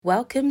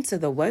Welcome to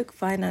the Woke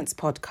Finance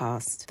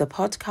Podcast, the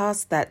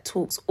podcast that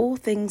talks all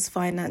things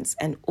finance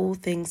and all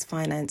things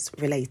finance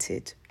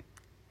related.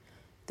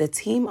 The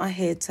team are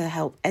here to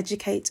help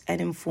educate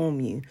and inform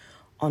you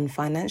on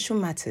financial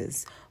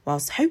matters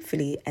whilst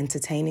hopefully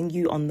entertaining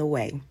you on the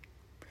way.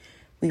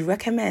 We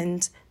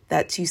recommend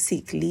that you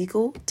seek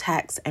legal,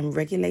 tax and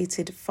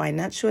regulated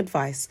financial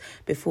advice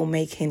before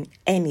making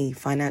any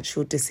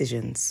financial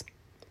decisions.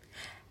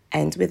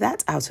 And with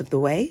that out of the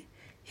way,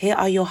 here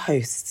are your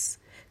hosts,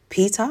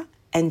 Peter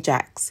and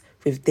Jax,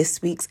 with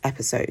this week's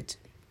episode.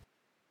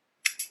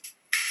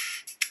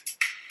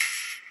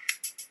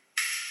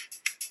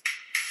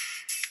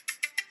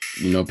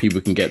 People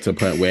can get to a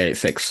point where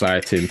it's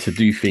exciting to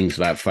do things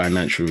like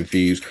financial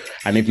reviews,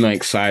 and if not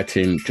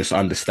exciting, just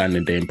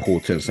understanding the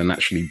importance and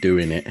actually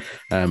doing it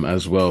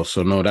as well.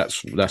 So no,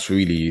 that's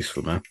really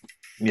useful, man.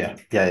 Yeah.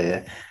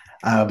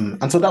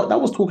 And so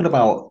that was talking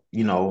about,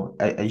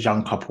 a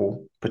young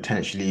couple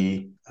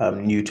potentially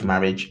new to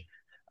marriage.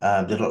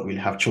 They don't really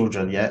have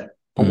children yet.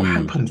 But what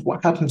Mm, happens?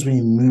 What happens when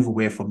you move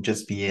away from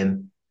just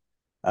being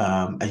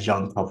a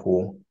young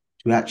couple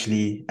to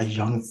actually a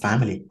young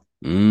family?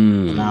 So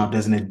now mm.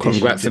 there's an addition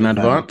Congrats to in the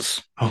family.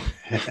 advance Oh,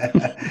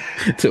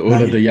 to now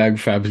all of the young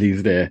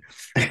families there.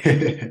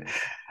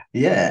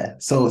 yeah.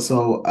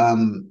 So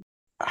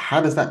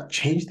how does that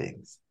change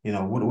things?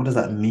 What does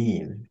that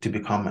mean to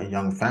become a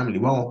young family?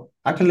 Well,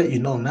 I can let you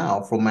know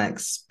now from my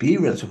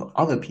experience with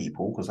other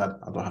people, because I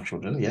don't have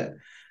children yet,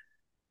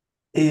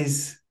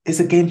 is it's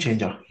a game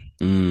changer.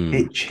 Mm.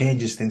 It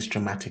changes things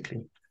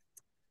dramatically.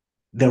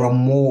 There are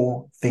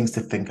more things to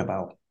think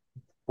about.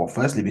 Well,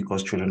 firstly,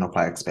 because children are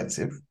quite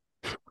expensive,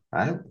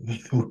 right?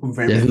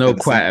 Very There's no expensive.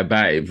 quiet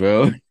about it,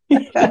 bro.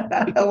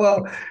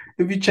 Well,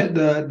 if you check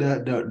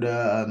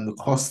the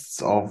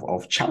costs of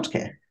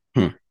childcare,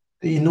 Hmm.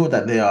 you know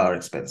that they are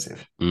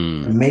expensive.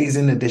 Mm,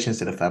 Amazing additions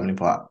to the family,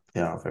 but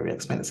they are very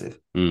expensive.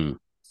 mm,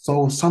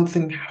 So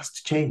something has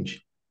to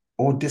change,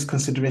 or this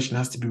consideration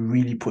has to be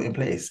really put in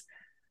place,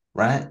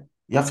 right?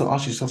 You have to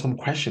ask yourself some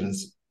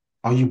questions.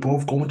 Are you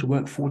both going to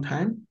work full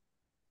time?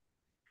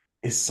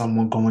 Is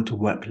someone going to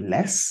work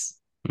less?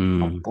 Are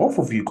mm, both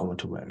of you going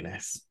to work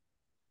less?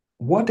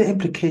 What are the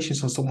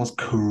implications on someone's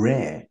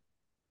career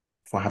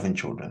for having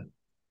children?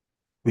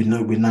 We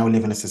know we now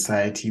live in a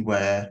society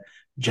where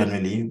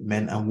generally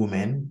men and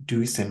women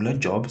do similar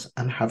jobs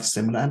and have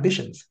similar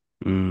ambitions.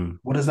 mm.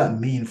 What does that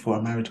mean for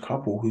a married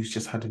couple who's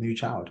just had a new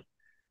child?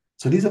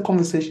 So these are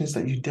conversations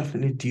that you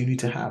definitely do need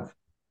to have.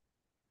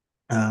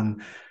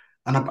 Um,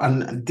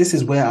 and this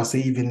is where I'll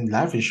say even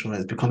life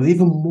insurance becomes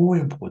even more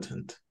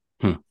important.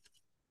 Hmm.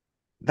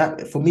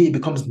 That for me, it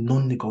becomes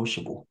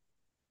non-negotiable.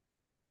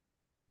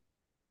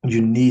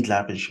 You need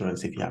life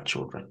insurance if you have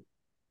children.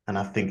 And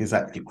I think it's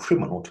actually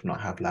criminal to not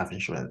have life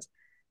insurance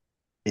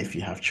if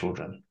you have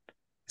children.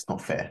 It's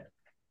not fair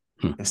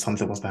Hmm. if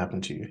something was to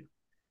happen to you.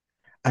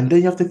 And then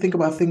you have to think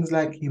about things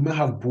like you may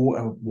have bought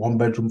a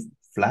one-bedroom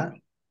flat,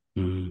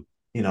 Mm,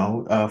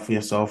 for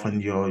yourself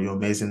and your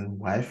amazing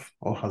wife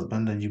or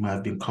husband, and you might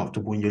have been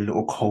comfortable in your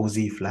little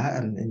cozy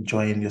flat and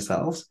enjoying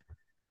yourselves.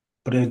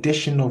 But the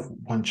addition of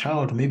one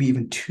child, maybe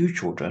even two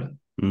children,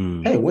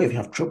 mm, hey, what if you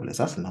have triplets?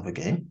 That's another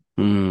game.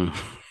 mm.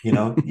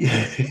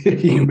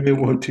 You may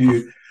want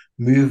to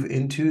move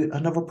into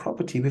another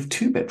property with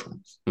two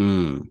bedrooms,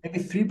 Mm, maybe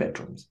three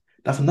bedrooms.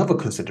 That's another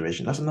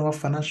consideration. That's another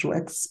financial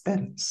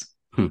expense.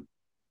 hmm.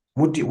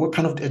 What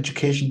kind of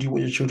education do you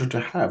want your children to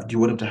have? Do you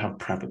want them to have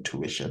private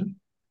tuition?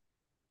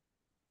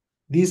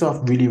 These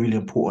are really, really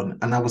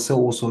important. And I would say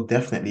also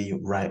definitely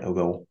write a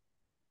will.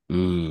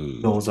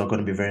 Mm, Those are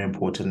going to be very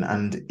important.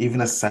 And even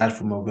aside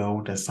from a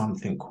will, there's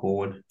something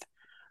called,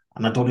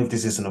 and I don't know if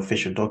this is an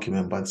official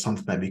document, but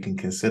something that we can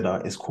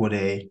consider is called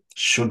a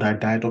should I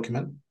die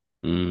document,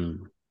 mm,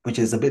 which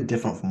is a bit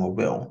different from a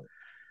will.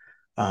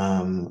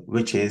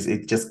 Which is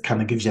it just kind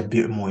of gives you a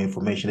bit more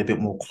information, a bit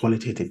more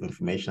qualitative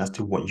information as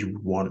to what you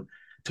want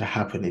to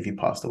happen if you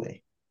passed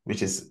away,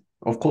 which is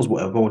of course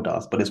what a will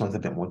does, but this one's a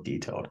bit more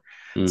detailed.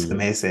 So they mm,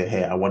 may say,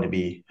 hey, I want to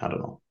be, I don't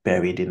know,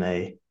 buried in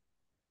I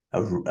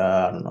don't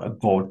know, a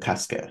gold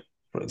casket,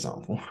 for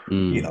example.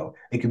 mm,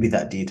 It could be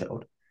that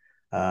detailed.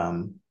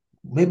 Um,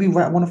 Maybe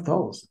write one of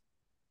those,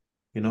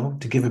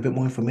 to give a bit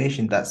more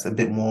information that's a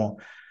bit more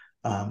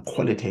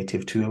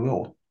qualitative to a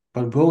will.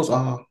 But wills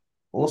are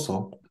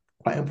also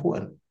quite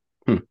important.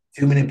 hmm,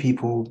 Too many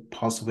people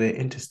pass away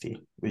intestate,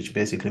 which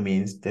basically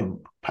means they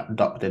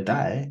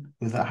die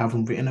without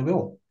having written a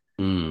will.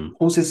 mm.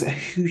 Causes a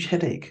huge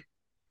headache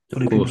for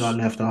Of the people that are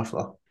course. left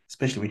after,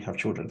 especially when you have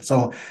children.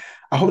 So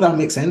I hope that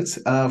makes sense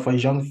for a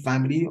young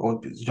family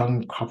or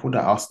young couple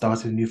that are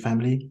starting a new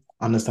family.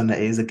 Understand that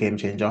it is a game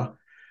changer.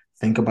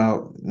 Think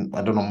about,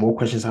 I don't know, more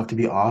questions have to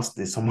be asked.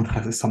 Is someone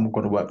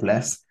going to work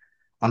less?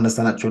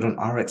 Understand that children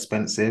are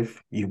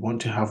expensive. You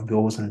want to have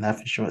bills and life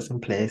insurance in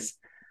place.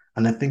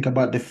 And then think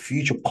about the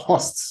future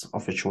costs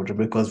of your children,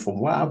 because from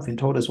what I've been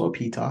told as well,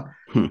 Peter,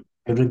 Hmm,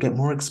 it'll get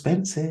more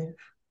expensive.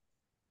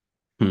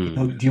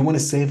 hmm. Do you want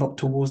to save up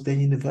towards their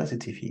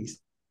university fees,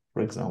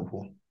 for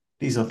example?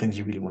 These are things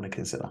you really want to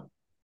consider.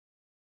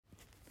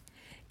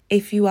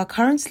 If you are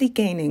currently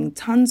gaining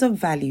tons of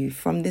value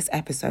from this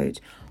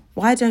episode,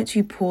 why don't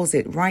you pause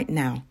it right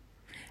now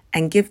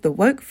and give the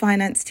Woke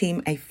Finance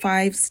team a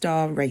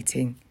 5-star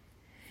rating?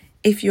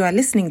 If you are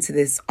listening to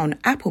this on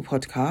Apple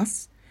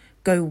Podcasts,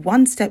 go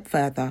one step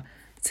further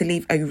to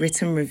leave a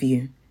written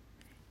review.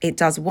 It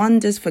does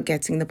wonders for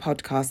getting the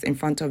podcast in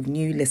front of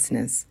new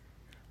listeners.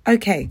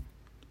 Okay,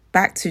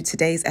 back to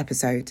today's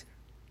episode.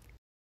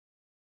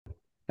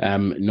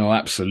 No,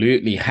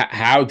 absolutely.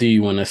 How do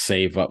you want to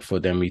save up for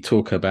them? We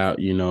talk about,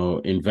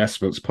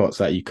 investments pots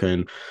that you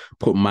can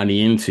put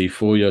money into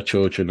for your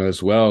children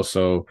as well.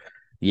 So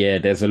yeah,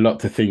 there's a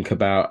lot to think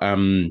about.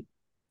 And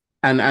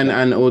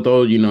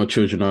although,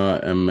 children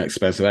are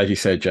expensive, as you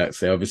said, Jax,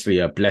 they're obviously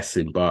a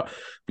blessing, but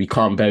we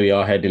can't bury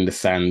our head in the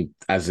sand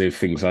as if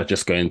things are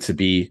just going to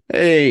be,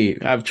 hey,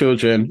 have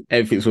children,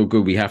 everything's all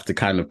good. We have to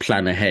kind of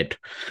plan ahead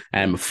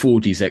for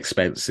these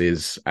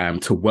expenses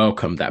to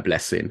welcome that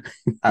blessing.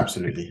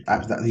 Absolutely.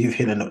 You've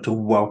hit a note to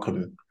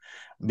welcome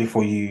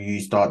before you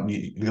start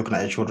looking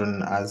at your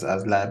children as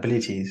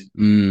liabilities.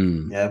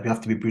 Yeah, we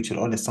have to be brutally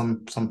honest.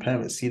 Some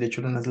parents see their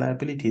children as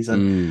liabilities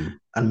and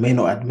may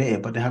not admit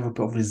it, but they have a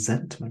bit of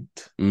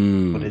resentment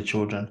for their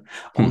children.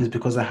 Always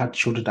because I had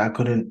children that I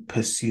couldn't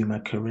pursue my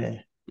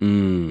career.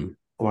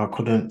 Or I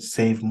couldn't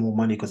save more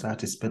money because I had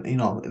to spend,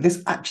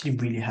 this actually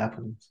really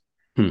happens.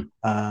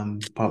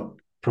 But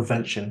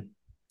prevention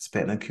is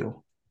better than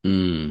cure.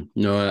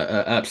 No,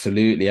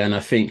 absolutely. And I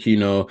think,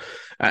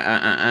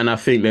 and I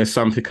think there's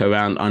something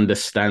around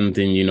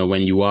understanding,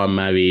 when you are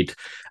married,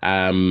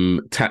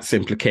 tax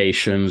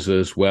implications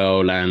as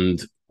well, and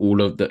all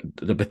of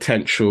the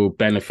potential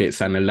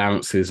benefits and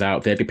allowances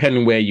out there,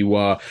 depending where you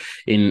are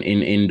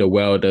in the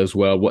world as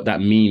well, what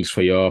that means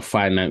for your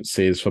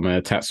finances from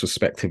a tax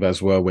perspective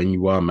as well when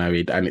you are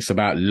married. And it's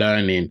about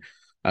learning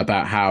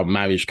about how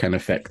marriage can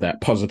affect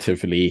that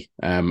positively,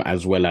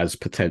 as well as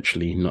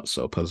potentially not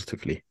so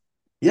positively.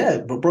 Yeah,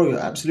 but bro,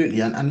 absolutely.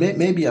 And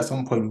maybe at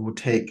some point we will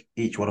take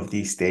each one of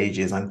these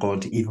stages and go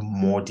into even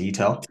more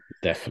detail.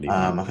 Definitely.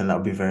 I think that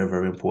would be very,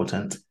 very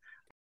important.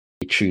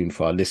 Tune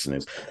for our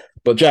listeners.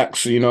 But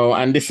Jax,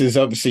 and this is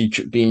obviously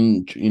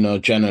being,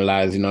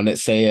 generalized,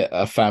 let's say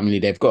a family,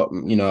 they've got,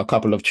 a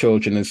couple of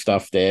children and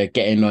stuff, they're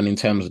getting on in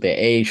terms of their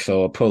age,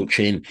 so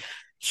approaching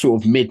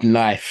sort of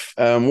midlife.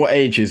 What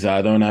age is that?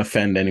 I don't want to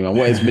offend anyone.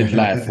 What is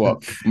midlife?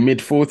 What,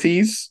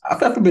 mid-40s? I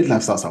think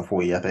midlife starts at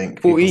 40, I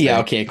think. 40, yeah,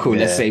 okay, cool.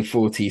 Yeah. Let's say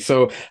 40.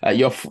 So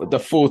the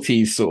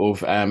 40s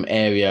sort of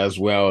area as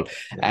well.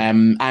 Yeah.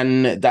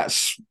 And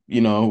that's,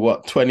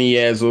 20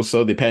 years or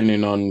so,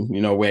 depending on,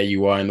 where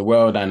you are in the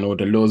world and all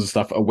the laws and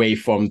stuff, away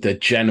from the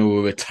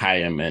general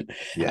retirement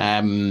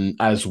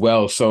as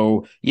well.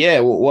 So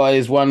yeah, what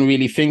is one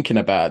really thinking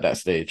about at that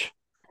stage?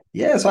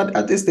 Yeah, so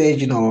at this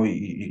stage, you're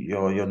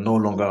no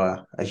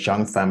longer a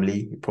young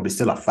family. You're probably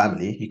still a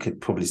family. You could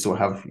probably still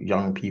have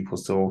young people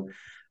still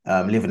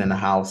living in a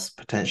house,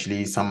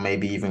 potentially some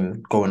maybe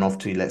even going off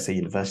to, let's say,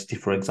 university,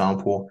 for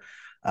example.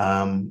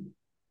 In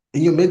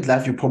your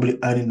midlife, you're probably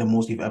earning the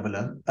most you've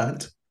ever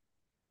earned.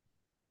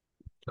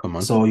 Come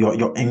on. So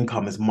your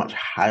income is much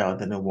higher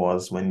than it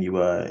was when you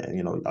were,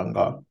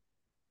 younger.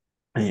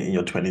 In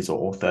your 20s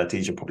or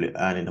 30s, you're probably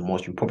earning the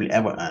most you probably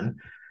ever earn.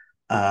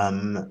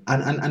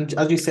 And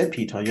as you said,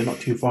 Peter, you're not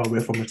too far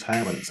away from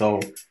retirement. So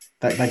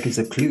that gives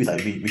a clue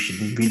that we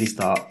should really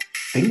start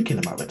thinking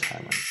about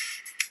retirement.